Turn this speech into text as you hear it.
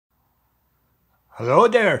Hello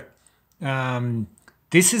there.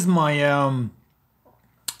 This is my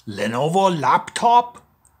Lenovo laptop,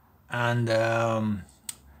 and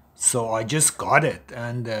so I just got it,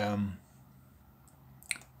 and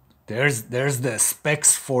there's the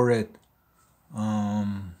specs for it.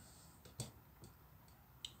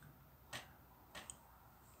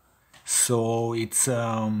 So it's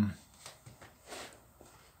a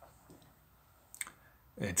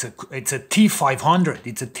T500.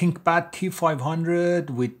 It's a ThinkPad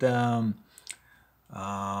T500 with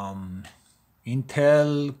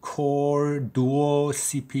Intel Core Duo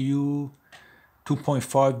CPU,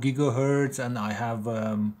 2.5 gigahertz, and I have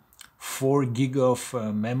 4 gig of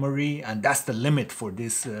memory, and that's the limit for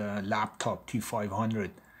this laptop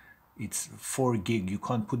T500. It's 4 gig. You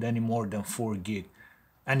can't put any more than 4 gig,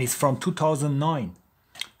 and it's from 2009.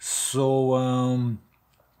 So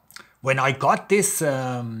when I got this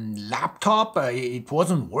laptop, it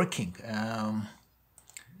wasn't working.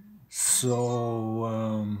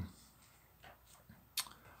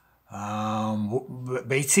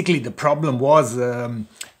 Basically, the problem was the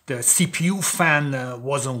CPU fan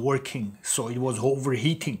wasn't working, so it was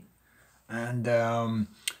overheating. And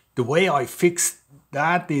the way I fixed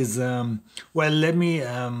that is, well, let me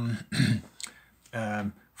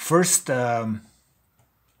first,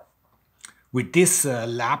 with this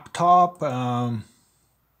laptop,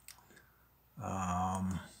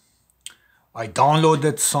 I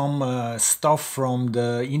downloaded some stuff from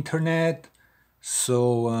the internet.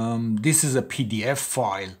 So this is a PDF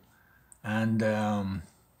file, and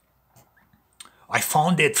I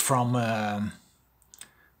found it from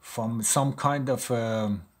some kind of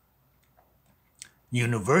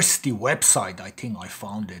university website. I think I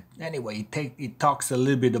found it. Anyway, it talks a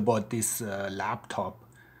little bit about this laptop.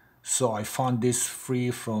 So I found this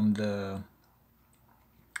free from the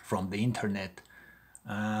internet.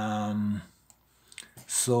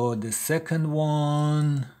 So the second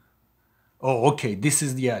one, oh, okay, this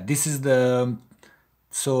is the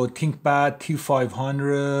so ThinkPad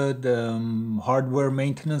T500 hardware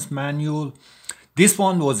maintenance manual. This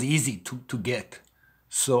one was easy to get,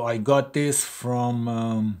 so I got this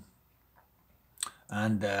from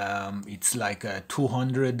and it's like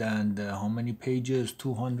 200 and how many pages?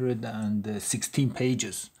 216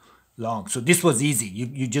 pages long. So this was easy.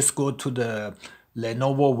 You just go to the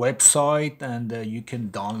Lenovo website and you can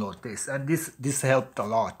download this, and this helped a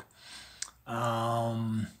lot.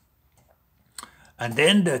 And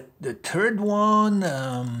then the third one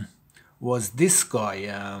was this guy,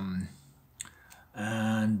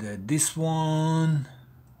 and this one,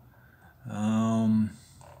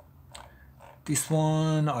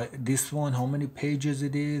 how many pages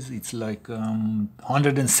it is? It's like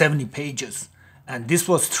 170 pages, and this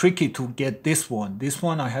was tricky to get this one. This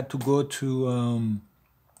one I had to go to.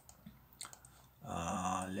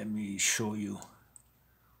 Let me show you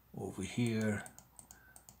over here.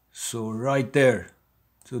 So right there,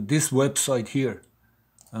 so this website here,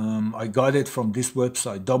 I got it from this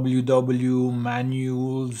website,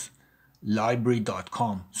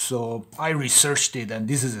 www.manualslibrary.com. So I researched it, and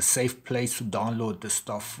this is a safe place to download the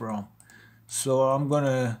stuff from. So I'm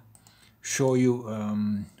gonna show you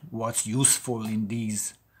what's useful in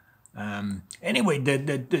these. Anyway,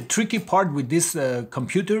 the tricky part with this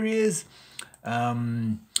computer is,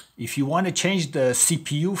 if you want to change the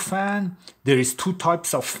CPU fan, there is 2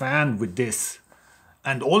 types of fan with this,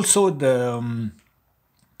 and also the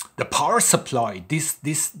power supply. This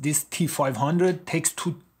T500 takes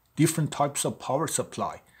 2 different types of power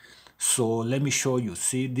supply. So let me show you.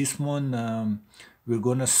 See this one? We're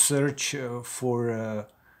gonna search for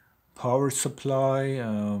power supply,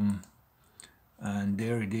 and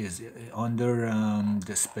there it is under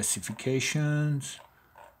the specifications.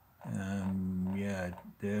 Yeah,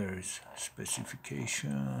 there's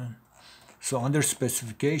specification. So under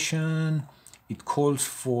specification, it calls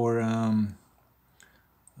for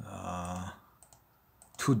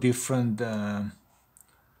 2 different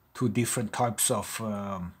types of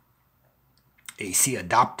AC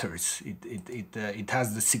adapters. It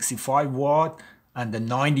has the 65 watt and the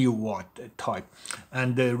 90 watt type,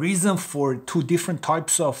 and the reason for 2 different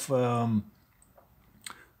types of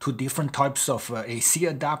AC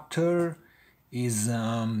adapter is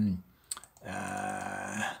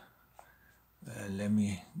let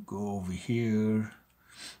me go over here.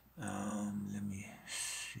 Let me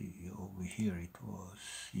see over here. It was,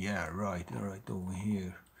 yeah, right over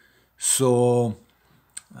here. So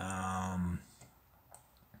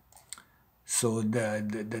so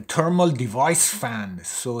the thermal device fan.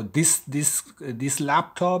 So this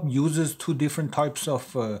laptop uses 2 different types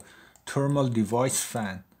of thermal device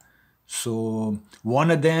fan. So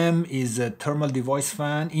one of them is a thermal device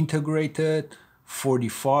fan integrated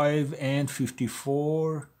 45 and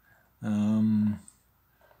 54.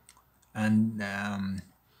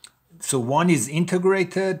 So one is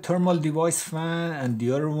integrated thermal device fan, and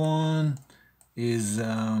the other one is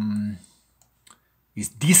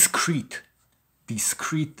discrete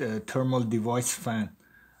thermal device fan.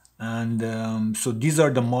 And so these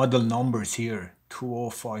are the model numbers here,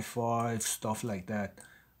 2055, stuff like that.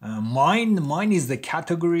 Mine is the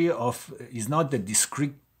category of, is not the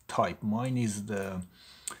discrete type. Mine is the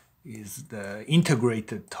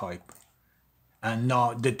integrated type. And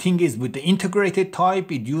now the thing is, with the integrated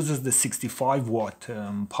type, it uses the 65 watt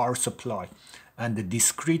power supply, and the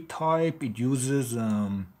discrete type, it uses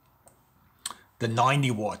the 90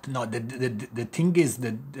 watt. Now the thing is,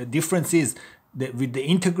 the difference is that with the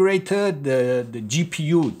integrated, the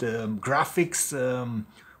GPU, the graphics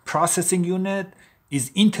processing unit, is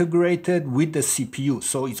integrated with the CPU,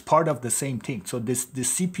 so it's part of the same thing. So the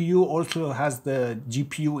CPU also has the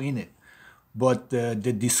GPU in it, but the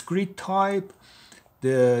discrete type,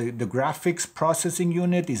 the graphics processing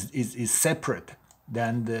unit is separate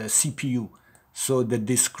than the CPU. So the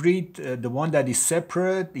discrete, the one that is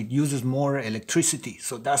separate, it uses more electricity.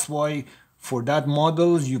 So that's why for that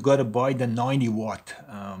models you gotta buy the 90 watt,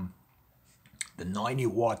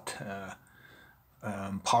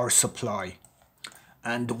 power supply.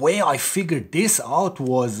 And the way I figured this out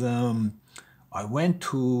was, I went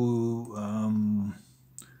to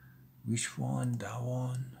which one? That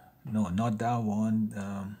one? No, not that one.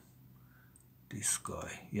 This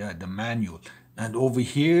guy. Yeah, the manual. And over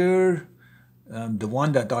here, the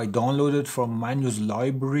one that I downloaded from manuals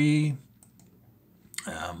library.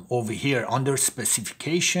 Over here under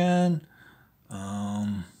specification.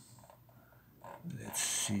 Let's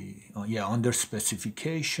see. Oh yeah, under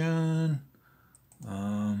specification.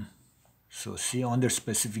 So see, under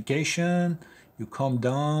specification, you come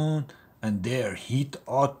down, and there, heat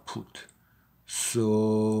output.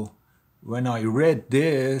 So when I read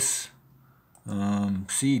this,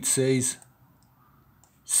 see, it says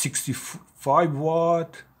 65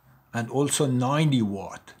 watt and also 90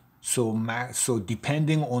 watt. So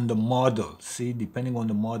depending on the model, see, depending on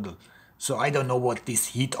the model. So I don't know what this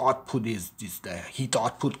heat output is. Is the heat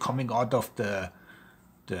output coming out of the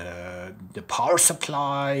power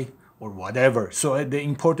supply or whatever? So the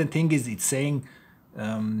important thing is, it's saying,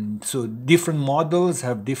 so different models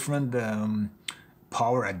have different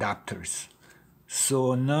power adapters.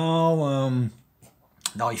 So now,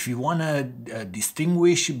 now if you want to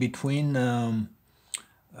distinguish between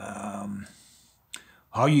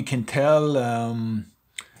how you can tell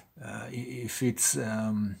if it's,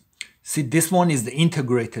 see, this one is the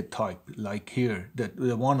integrated type, like here,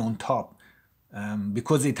 the one on top.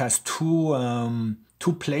 Because it has two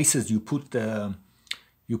places you put the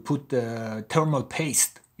thermal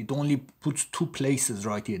paste. It only puts two places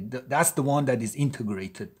right here. That's the one that is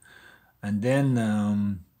integrated. And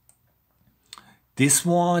then this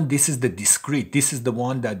one, this is the discrete. This is the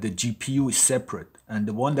one that the GPU is separate. And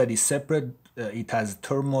the one that is separate, it has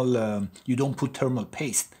thermal, you don't put thermal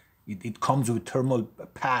paste. It comes with thermal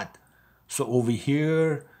pad. So over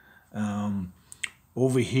here,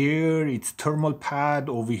 it's thermal pad,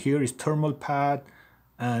 over here is thermal pad,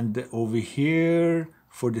 and over here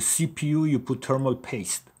for the CPU you put thermal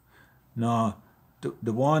paste. Now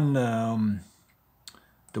the one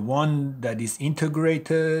that is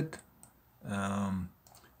integrated,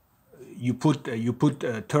 you put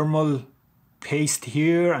thermal paste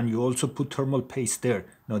here, and you also put thermal paste there.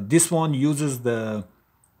 Now this one uses the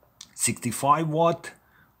 65 watt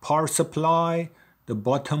power supply. The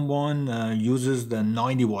bottom one uses the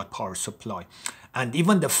 90 watt power supply. And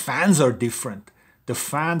even the fans are different. The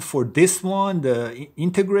fan for this one, the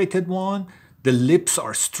integrated one, the lips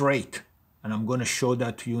are straight. And I'm going to show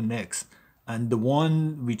that to you next. And the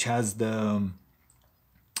one which has the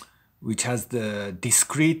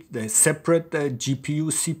discrete, the separate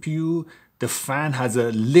GPU, CPU, the fan has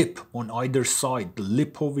a lip on either side. The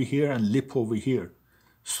lip over here and lip over here.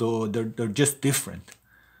 So they're just different.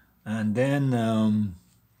 And then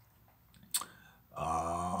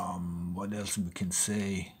what else we can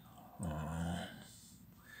say?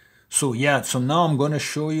 So yeah, so now I'm gonna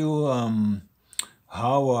show you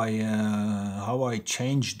how I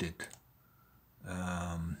changed it.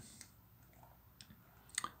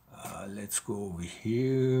 Let's go over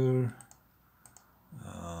here.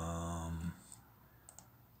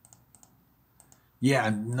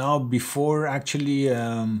 Yeah, now before actually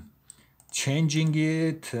changing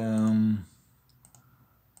it,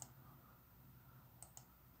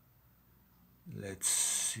 let's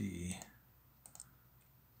see.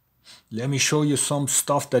 let me show you some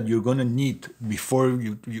stuff that you're gonna need before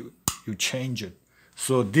you change it.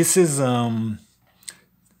 So this is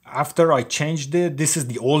after I changed it, this is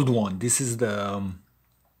the old one. This is the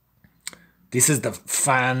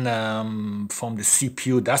fan from the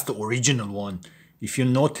CPU. That's the original one. If you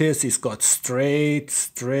notice, it's got straight,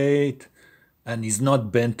 and it's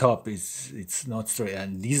not bent up. It's not straight,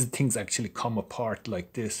 and these things actually come apart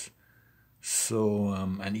like this. So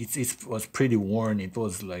and it was pretty worn. It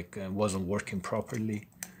was like wasn't working properly,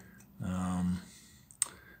 and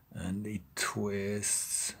it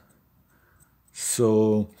twists.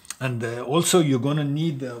 So, and also you're gonna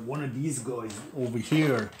need one of these guys over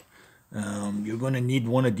here. You're gonna need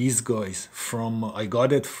one of these guys from I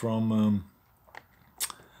got it from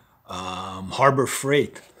Harbor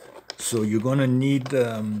Freight. So you're gonna need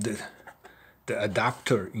the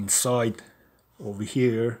adapter inside over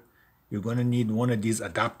here. You're gonna need one of these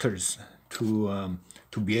adapters to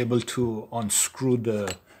be able to unscrew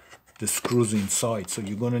the screws inside. So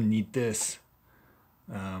you're gonna need this,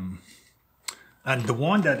 and the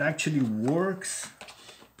one that actually works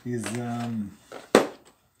is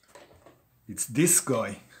it's this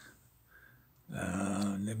guy.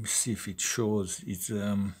 Let me see if it shows. It's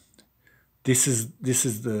this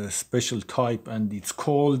is the special type, and it's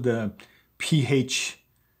called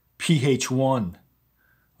PH1.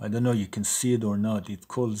 I don't know, you can see it or not. It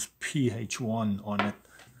calls PH1 on it.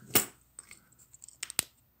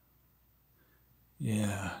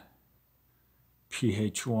 Yeah,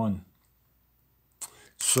 PH1.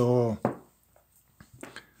 So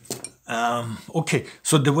okay,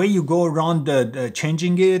 so the way you go around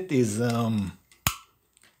changing it is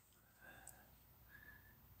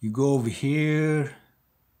you go over here,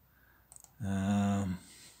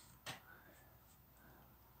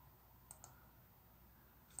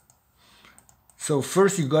 so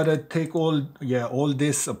first you gotta take all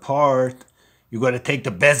this apart. You gotta take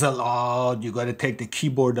the bezel out, you gotta take the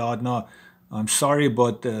keyboard out. Now I'm sorry,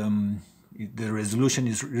 but the resolution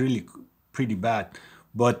is really pretty bad.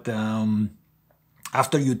 But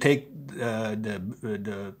after you take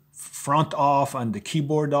the front off and the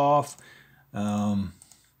keyboard off,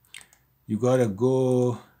 you gotta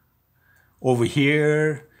go over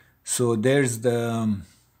here. So there's the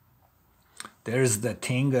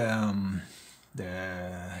thing,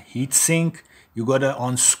 the heat sink. You gotta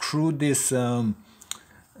unscrew this.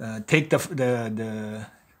 Take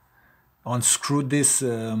unscrew this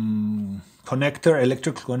connector,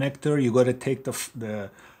 electrical connector. You gotta take the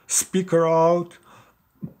speaker out.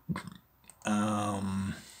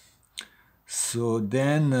 So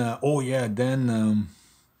then,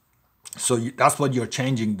 so that's what you're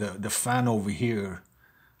changing, the fan over here.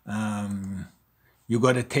 You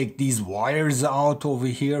got to take these wires out over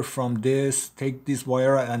here from this. Take this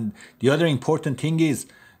wire, and the other important thing is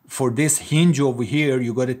for this hinge over here,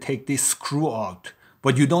 you got to take this screw out,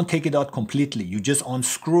 but you don't take it out completely. You just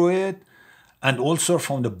unscrew it, and also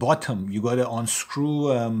from the bottom, you got to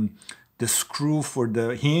unscrew the screw for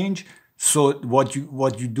the hinge. So what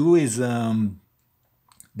you do is the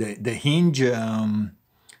hinge.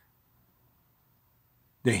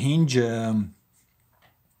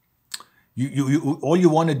 You all you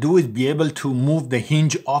want to do is be able to move the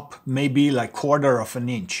hinge up maybe like 1/4 of an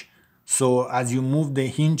inch. So as you move the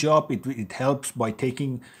hinge up, it helps by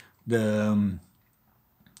taking the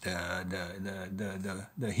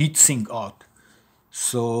heat sink out.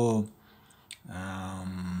 So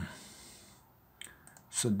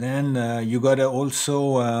so then you gotta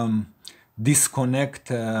also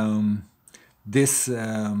disconnect this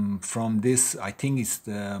from this. I think it's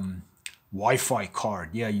the Wi-Fi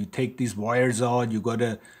card. Yeah, you take these wires out. You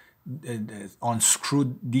gotta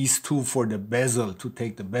unscrew these two for the bezel, to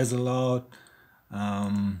take the bezel out.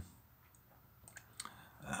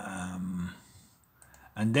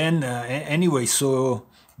 And then anyway, so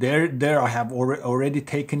there I have already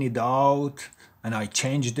taken it out, and I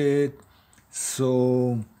changed it.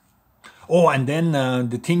 So and then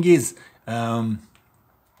the thing is, the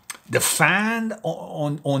fan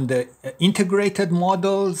on the integrated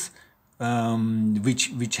models,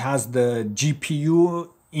 which has the GPU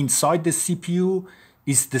inside the CPU,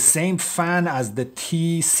 is the same fan as the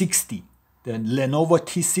T60, the Lenovo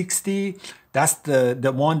T60. That's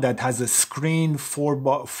the one that has a screen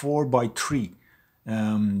 4x3.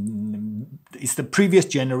 It's the previous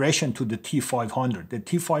generation to the T500. The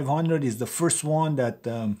T500 is the first one that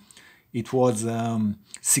it was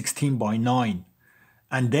 16:9.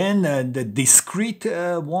 And then the discrete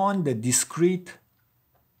one,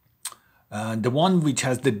 the one which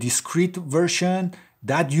has the discrete version,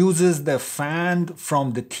 that uses the fan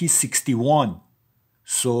from the T61.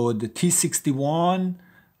 So the T61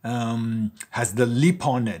 has the lip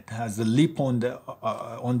on it, has the lip on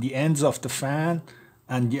the ends of the fan,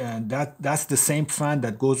 and yeah, that's the same fan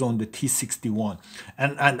that goes on the T61.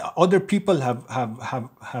 And other people have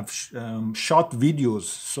shot videos,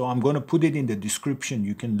 so I'm going to put it in the description.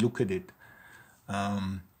 You can look at it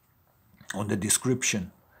on the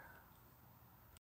description.